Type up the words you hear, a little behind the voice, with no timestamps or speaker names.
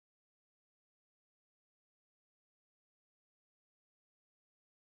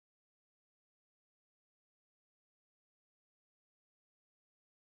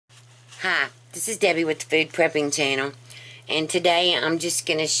Hi, this is Debbie with the Food Prepping channel, and today I'm just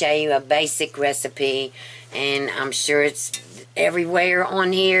going to show you a basic recipe, and I'm sure it's everywhere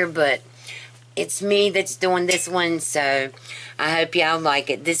on here, but it's me that's doing this one, so I hope y'all like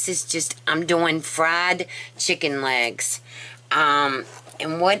it. This is just, I'm doing fried chicken legs, and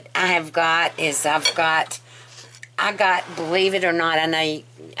what I have got is I got, believe it or not, I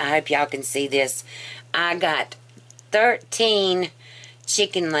hope y'all can see this, I got 13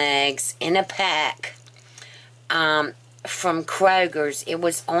 chicken legs in a pack from Kroger's. It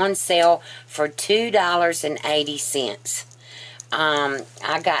was on sale for $2.80.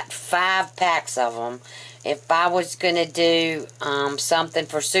 I got 5 packs of them. If I was going to do something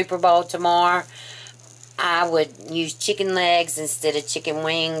for Super Bowl tomorrow, I would use chicken legs instead of chicken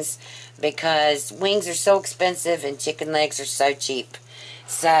wings, because wings are so expensive and chicken legs are so cheap.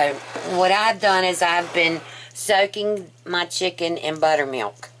 So what I've done is I've been soaking my chicken in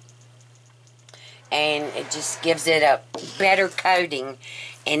buttermilk, and it just gives it a better coating.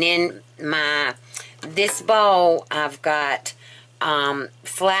 And in this bowl I've got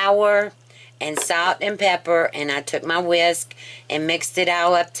flour and salt and pepper, and I took my whisk and mixed it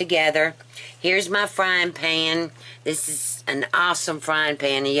all up together. Here's my frying pan. This is an awesome frying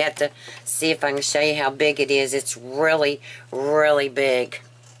pan, and you have to see if I can show you how big it is. It's really, really big.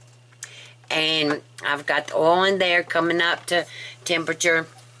 And I've got the oil in there coming up to temperature.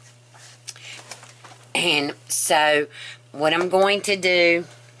 And so what I'm going to do,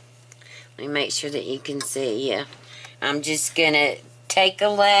 let me make sure that you can see. Yeah, I'm just going to take a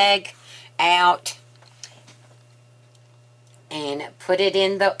leg out and put it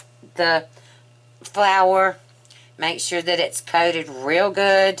in the flour. Make sure that it's coated real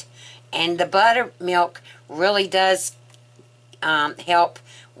good. And the buttermilk really does help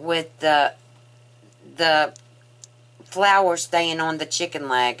with the flour staying on the chicken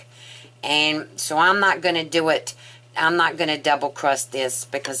leg. And so I'm not going to do it. I'm not going to double crust this,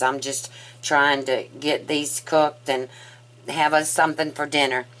 because I'm just trying to get these cooked and have us something for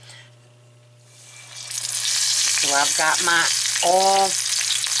dinner. So I've got my oil.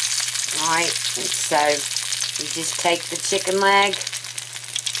 Alright, so you just take the chicken leg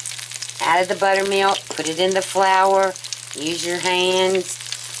out of the buttermilk, put it in the flour, use your hands,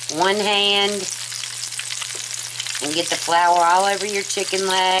 one hand, and get the flour all over your chicken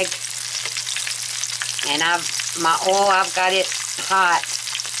leg. And my oil, I've got it hot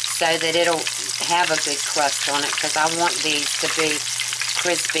so that it'll have a good crust on it, because I want these to be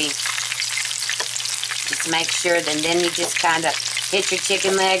crispy. Just make sure, and then you just kind of hit your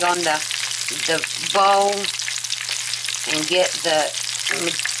chicken leg on the bowl and get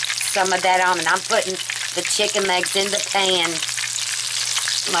some of that on. And I'm putting the chicken legs in the pan,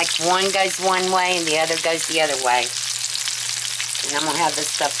 like one goes one way and the other goes the other way. And I'm going to have this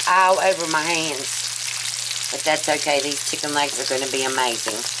stuff all over my hands. But that's okay. These chicken legs are going to be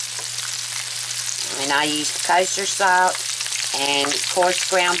amazing. And I used kosher salt and coarse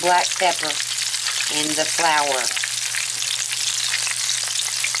ground black pepper in the flour.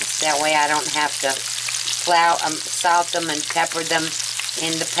 That way I don't have to salt them and pepper them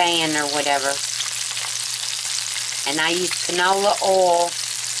in the pan or whatever. And I used canola oil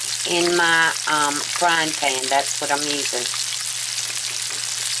in my frying pan. That's what I'm using.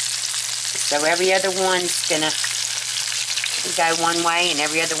 So every other one's going to go one way, and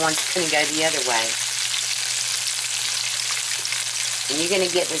every other one's going to go the other way. And you're going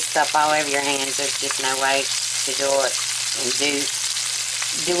to get this stuff all over your hands. There's just no way to do it and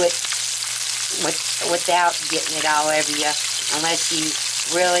do it without getting it all over you, unless you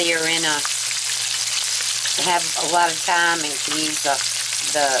really are have a lot of time and can use the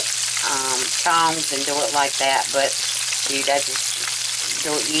tongs and do it like that. But dude, I just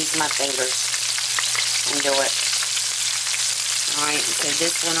use my fingers and do it. Alright, so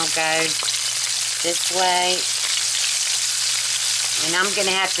this one will go this way. And I'm going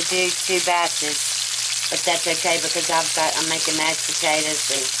to have to do 2 batches, but that's okay, because I'm making mashed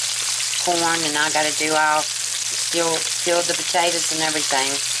potatoes and corn, and I got to do still the potatoes and everything.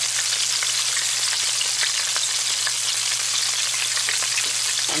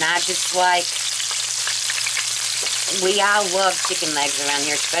 And I just we all love chicken legs around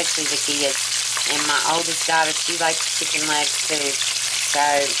here, especially the kids. And my oldest daughter, she likes chicken legs too. So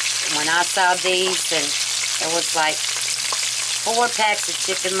when I saw these, and it was like 4 packs of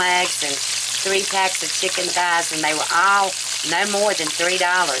chicken legs and 3 packs of chicken thighs, and they were all no more than $3.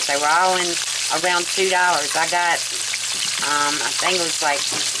 They were all in around $2. I got, I think it was like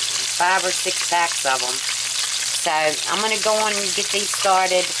 5 or 6 packs of them. So I'm going to go on and get these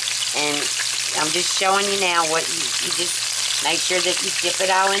started, and I'm just showing you now what you just Make sure that you dip it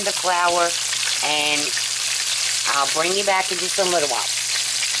all in the flour, and I'll bring you back in just a little while.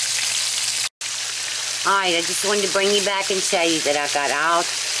 Alright, I just wanted to bring you back and tell you that I got all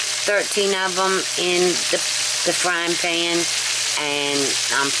 13 of them in the frying pan, and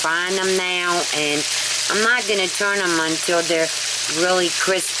I'm frying them now, and I'm not going to turn them until they're really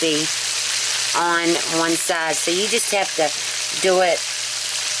crispy on one side. So you just have to do it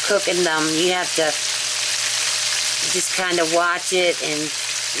cooking them. You have to just kind of watch it and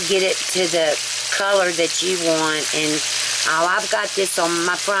get it to the color that you want. And I've got this on,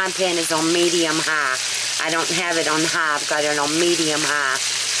 my frying pan is on medium high. I don't have it on high, I've got it on medium high.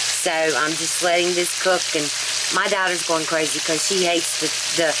 So I'm just letting this cook, and my daughter's going crazy because she hates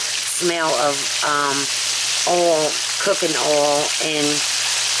the smell of oil, cooking oil. And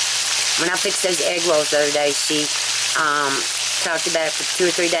when I fixed those egg rolls the other day, she talked about it for 2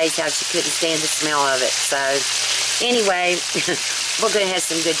 or 3 days, how she couldn't stand the smell of it. So anyway, we're going to have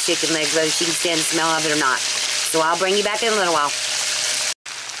some good chicken legs, whether she can stand the smell of it or not. So I'll bring you back in a little while.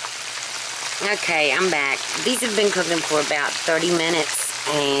 Okay, I'm back. These have been cooking for about 30 minutes,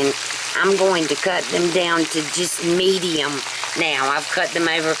 and I'm going to cut them down to just medium now. I've cut them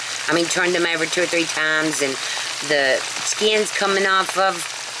over, turned them over 2 or 3 times, and the skin's coming off of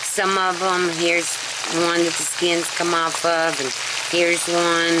some of them. Here's one that the skin's come off of, and here's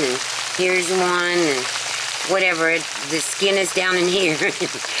one, and here's one, and whatever. The skin is down in here.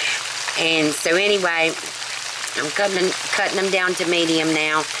 And so anyway, I'm cutting them down to medium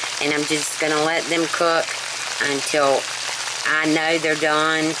now, and I'm just going to let them cook until I know they're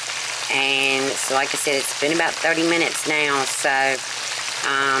done. And so like I said, it's been about 30 minutes now, so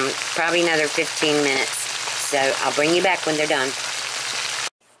probably another 15 minutes. So I'll bring you back when they're done.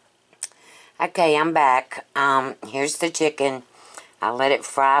 Okay, I'm back. Here's the chicken. I let it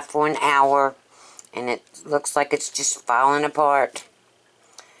fry for an hour, and it looks like it's just falling apart.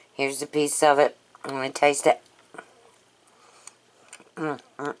 Here's a piece of it. I'm going to taste it.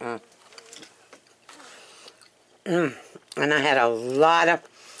 And I had a lot of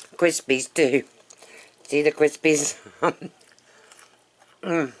Crispies too. See the Crispies?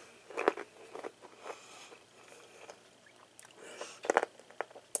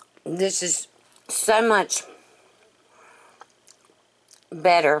 This is so much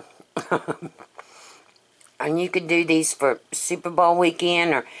better. And you could do these for Super Bowl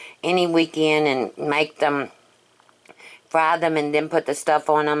weekend or any weekend and make them, fry them, and then put the stuff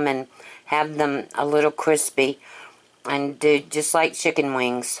on them and have them a little crispy, and do just like chicken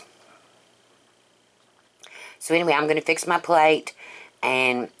wings. So anyway, I'm going to fix my plate,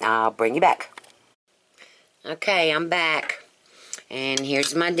 and I'll bring you back. Okay, I'm back. And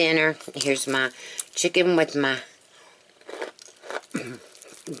here's my dinner. Here's my chicken with my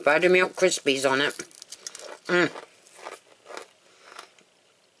buttermilk Crispies on it.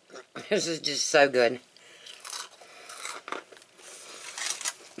 This is just so good.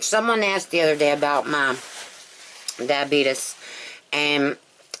 Someone asked the other day about my diabetes, and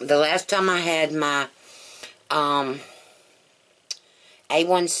the last time I had my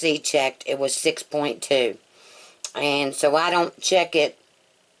A1C checked, it was 6.2. And so I don't check it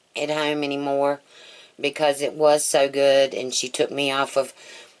at home anymore because it was so good, and she took me off of,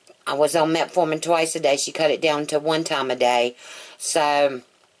 I was on metformin twice a day. She cut it down to 1 time a day. So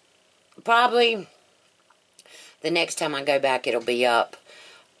probably the next time I go back, it'll be up.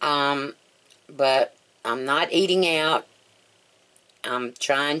 But I'm not eating out. I'm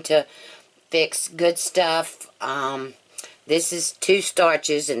trying to fix good stuff. This is 2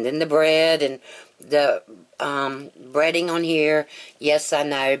 starches, and then the bread and the breading on here. Yes, I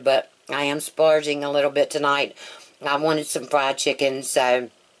know, but I am splurging a little bit tonight. I wanted some fried chicken, so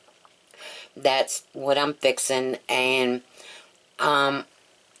that's what I'm fixing. And let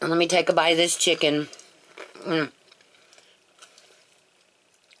me take a bite of this chicken.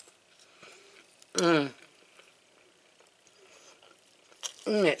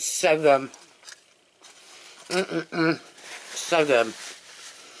 It's so good. So good.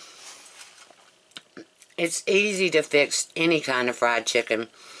 It's easy to fix any kind of fried chicken.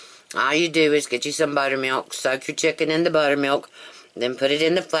 All you do is get you some buttermilk, soak your chicken in the buttermilk, then put it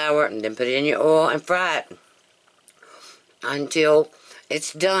in the flour, and then put it in your oil and fry it until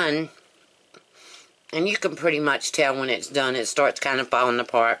it's done. And you can pretty much tell when it's done. It starts kind of falling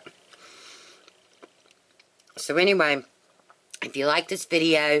apart. So anyway, if you like this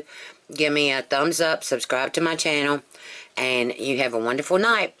video, give me a thumbs up, subscribe to my channel, and you have a wonderful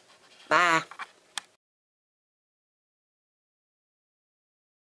night. Bye.